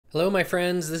Hello my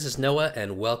friends, this is Noah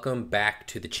and welcome back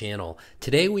to the channel.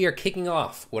 Today we are kicking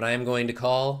off what I am going to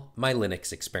call my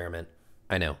Linux experiment.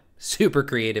 I know, super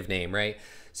creative name, right?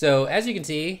 So as you can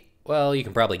see, well, you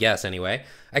can probably guess anyway,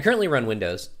 I currently run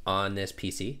Windows on this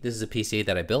PC. This is a PC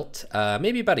that I built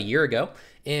maybe about a year ago,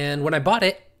 and when I bought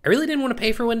it, I really didn't want to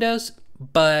pay for Windows,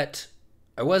 but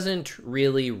I wasn't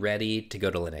really ready to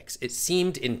go to Linux. It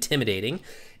seemed intimidating.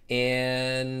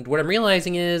 And what I'm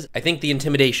realizing is I think the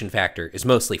intimidation factor is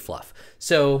mostly fluff.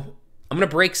 So I'm going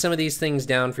to break some of these things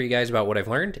down for you guys about what I've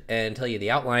learned and tell you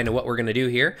the outline of what we're going to do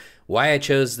here, why I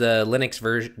chose the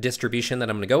Linux distribution that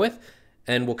I'm going to go with,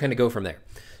 and we'll kind of go from there.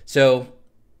 So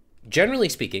generally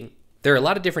speaking, there are a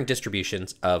lot of different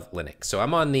distributions of Linux. So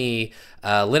I'm on the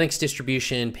Linux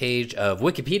distribution page of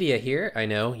Wikipedia here. I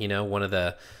know,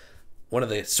 one of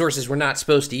the sources we're not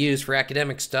supposed to use for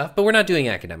academic stuff, but we're not doing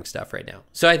academic stuff right now.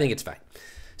 So I think it's fine.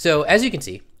 So as you can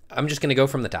see, I'm just gonna go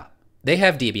from the top. They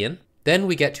have Debian, then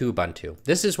we get to Ubuntu.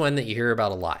 This is one that you hear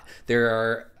about a lot. There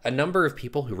are a number of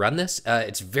people who run this.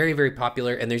 It's very, very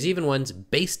popular, and there's even ones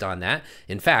based on that.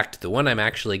 In fact, the one I'm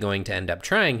actually going to end up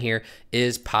trying here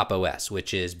is Pop! OS,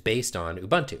 which is based on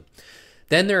Ubuntu.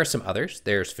 Then there are some others.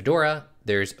 There's Fedora,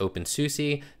 there's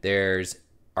OpenSUSE, there's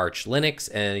Arch Linux,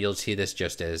 and you'll see this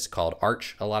just as called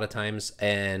Arch a lot of times,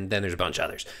 and then there's a bunch of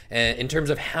others. And in terms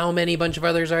of how many bunch of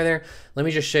others are there, let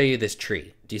me just show you this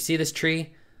tree. Do you see this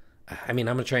tree? I mean,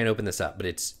 I'm gonna try and open this up, but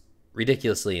it's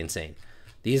ridiculously insane.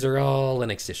 These are all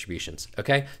Linux distributions,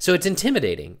 okay? So it's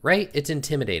intimidating, right? It's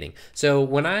intimidating. So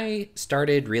when I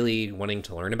started really wanting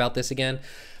to learn about this again,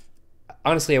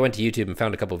 honestly, I went to YouTube and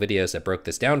found a couple videos that broke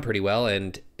this down pretty well,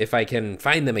 and if I can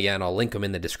find them again, I'll link them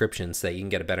in the description so that you can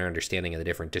get a better understanding of the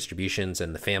different distributions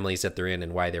and the families that they're in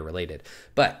and why they're related.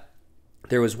 But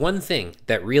there was one thing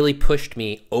that really pushed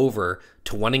me over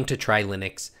to wanting to try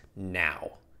Linux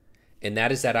now, and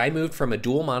that is that I moved from a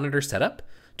dual monitor setup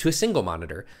to a single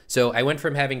monitor. So I went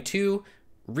from having two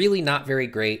really not very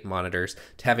great monitors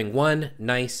to having one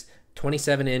nice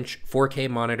 27-inch 4K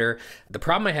monitor. The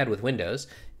problem I had with Windows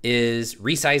is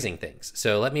resizing things.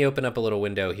 So let me open up a little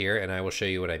window here and I will show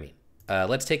you what I mean.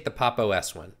 Let's take the Pop!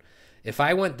 OS one. If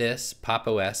I want this Pop!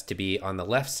 OS to be on the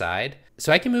left side,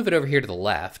 so I can move it over here to the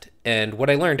left, and what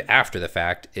I learned after the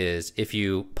fact is if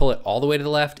you pull it all the way to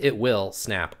the left, it will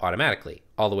snap automatically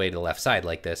all the way to the left side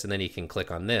like this, and then you can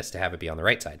click on this to have it be on the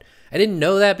right side. I didn't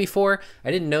know that before. I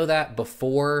didn't know that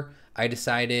before I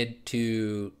decided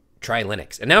to try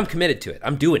Linux, and now I'm committed to it.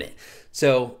 I'm doing it.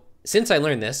 So since I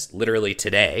learned this literally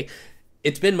today,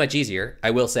 it's been much easier,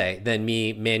 I will say, than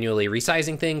me manually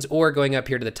resizing things or going up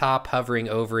here to the top, hovering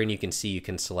over, and you can see you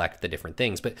can select the different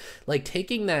things. But like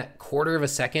taking that quarter of a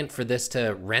second for this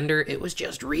to render, it was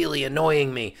just really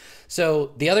annoying me.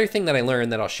 So the other thing that I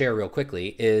learned that I'll share real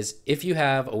quickly is if you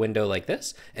have a window like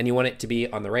this and you want it to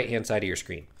be on the right-hand side of your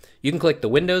screen, you can click the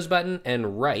Windows button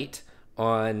and right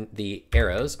on the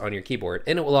arrows on your keyboard,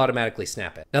 and it will automatically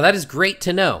snap it. Now that is great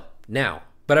to know now,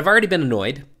 but I've already been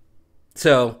annoyed,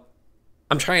 so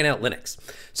I'm trying out Linux.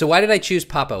 So why did I choose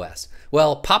Pop! OS?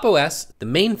 Well, Pop! OS, the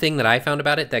main thing that I found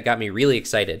about it that got me really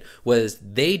excited was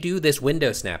they do this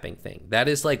window snapping thing. That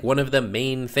is like one of the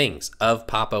main things of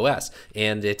Pop! OS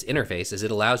and its interface is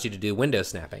it allows you to do window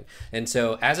snapping. And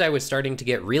so as I was starting to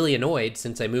get really annoyed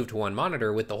since I moved to one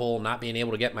monitor with the whole not being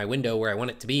able to get my window where I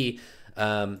want it to be,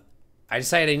 I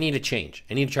decided I need a change.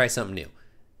 I need to try something new.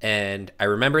 And I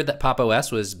remembered that Pop!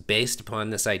 OS was based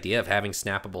upon this idea of having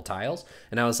snappable tiles.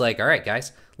 And I was like, all right,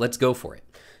 guys, let's go for it.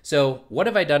 So what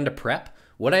have I done to prep?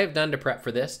 What I have done to prep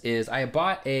for this is I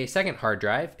bought a second hard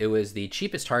drive. It was the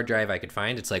cheapest hard drive I could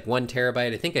find. It's like 1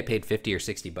 terabyte. I think I paid 50 or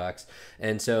 60 bucks.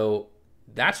 And so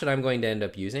that's what I'm going to end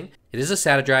up using. It is a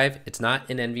SATA drive. It's not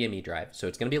an NVMe drive. So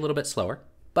it's going to be a little bit slower,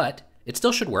 but it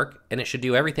still should work and it should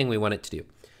do everything we want it to do.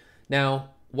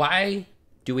 Now, why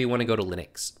do we want to go to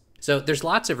Linux? So there's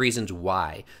lots of reasons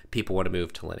why people want to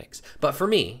move to Linux. But for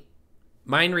me,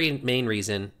 my main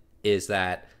reason is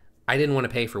that I didn't want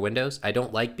to pay for Windows. I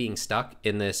don't like being stuck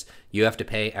in this, you have to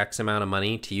pay X amount of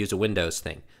money to use a Windows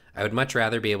thing. I would much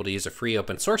rather be able to use a free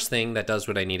open source thing that does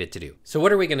what I need it to do. So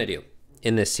what are we going to do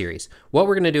in this series? What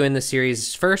we're going to do in this series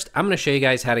is first, I'm going to show you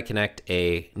guys how to connect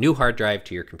a new hard drive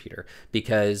to your computer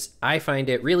because I find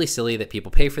it really silly that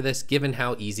people pay for this given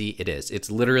how easy it is. It's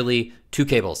literally 2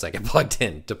 cables that get plugged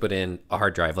in to put in a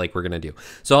hard drive like we're going to do.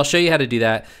 So I'll show you how to do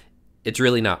that. It's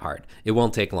really not hard. It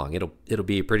won't take long. It'll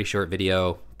be a pretty short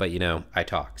video, but I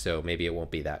talk, so maybe it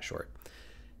won't be that short.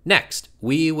 Next,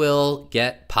 we will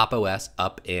get Pop! OS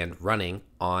up and running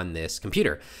on this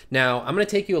computer. Now, I'm going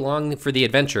to take you along for the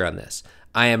adventure on this.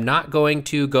 I am not going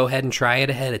to go ahead and try it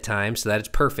ahead of time so that it's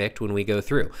perfect when we go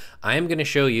through. I am going to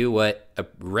show you what a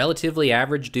relatively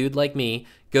average dude like me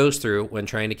goes through when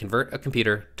trying to convert a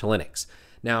computer to Linux.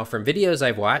 Now, from videos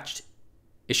I've watched,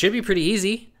 it should be pretty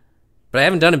easy, but I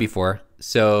haven't done it before,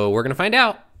 so we're going to find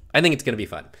out. I think it's going to be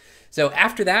fun. So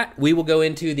after that, we will go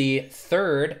into the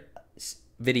third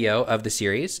video of the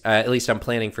series, at least I'm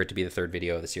planning for it to be the third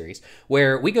video of the series,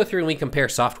 where we go through and we compare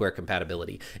software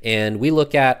compatibility. And we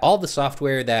look at all the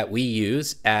software that we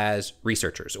use as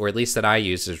researchers, or at least that I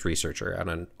use as researcher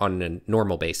on a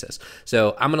normal basis.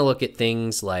 So I'm going to look at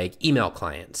things like email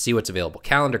clients, see what's available,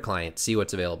 calendar clients, see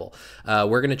what's available.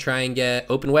 We're going to try and get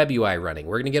Open Web UI running.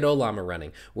 We're going to get Ollama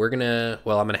running.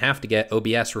 I'm going to have to get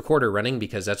OBS Recorder running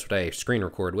because that's what I screen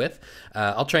record with.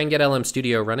 I'll try and get LM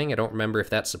Studio running. I don't remember if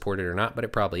that's supported or not, but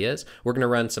it probably is. We're going to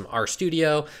run some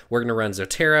RStudio. We're going to run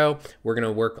Zotero. We're going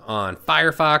to work on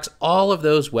Firefox. All of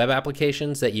those web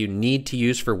applications that you need to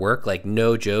use for work, like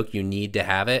no joke, you need to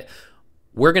have it.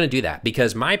 We're going to do that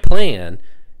because my plan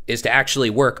is to actually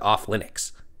work off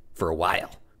Linux for a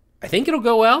while. I think it'll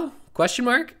go well. Question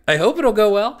mark? I hope it'll go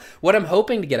well. What I'm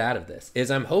hoping to get out of this is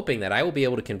I'm hoping that I will be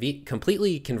able to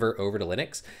completely convert over to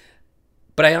Linux,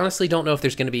 but I honestly don't know if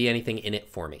there's going to be anything in it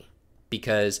for me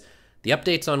because the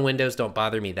updates on Windows don't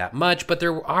bother me that much, but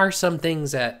there are some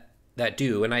things that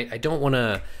do, and I don't want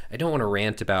to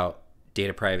rant about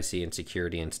data privacy and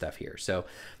security and stuff here. So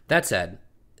that said,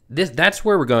 that's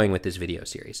where we're going with this video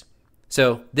series.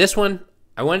 So this one,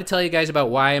 I wanted to tell you guys about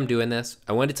why I'm doing this.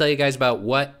 I wanted to tell you guys about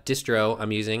what distro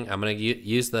I'm using. I'm going to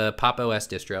use the Pop! OS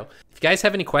distro. If you guys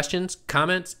have any questions,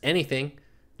 comments, anything,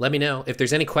 let me know. If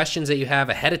there's any questions that you have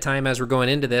ahead of time as we're going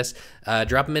into this,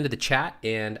 drop them into the chat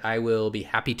and I will be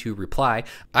happy to reply.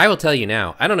 I will tell you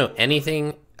now, I don't know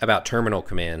anything about terminal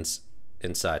commands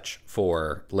and such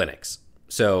for Linux.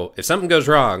 So if something goes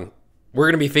wrong, we're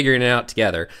going to be figuring it out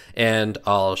together and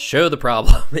I'll show the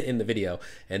problem in the video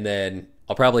and then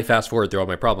I'll probably fast forward through all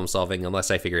my problem solving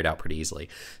unless I figure it out pretty easily.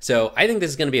 So I think this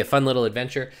is going to be a fun little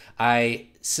adventure. I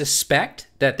suspect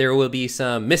that there will be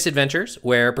some misadventures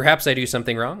where perhaps I do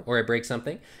something wrong or I break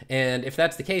something. And if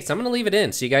that's the case, I'm going to leave it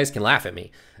in so you guys can laugh at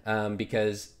me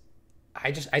because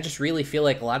I just really feel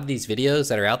like a lot of these videos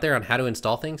that are out there on how to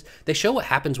install things, they show what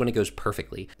happens when it goes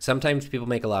perfectly. Sometimes people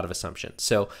make a lot of assumptions.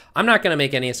 So I'm not going to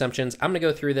make any assumptions. I'm going to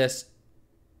go through this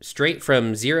straight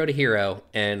from zero to hero,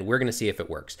 and we're going to see if it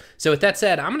works. So with that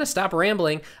said, I'm going to stop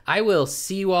rambling. I will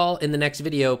see you all in the next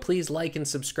video. Please like and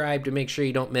subscribe to make sure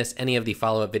you don't miss any of the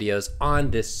follow-up videos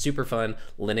on this super fun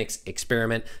Linux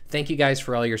experiment. Thank you guys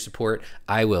for all your support.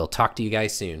 I will talk to you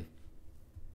guys soon.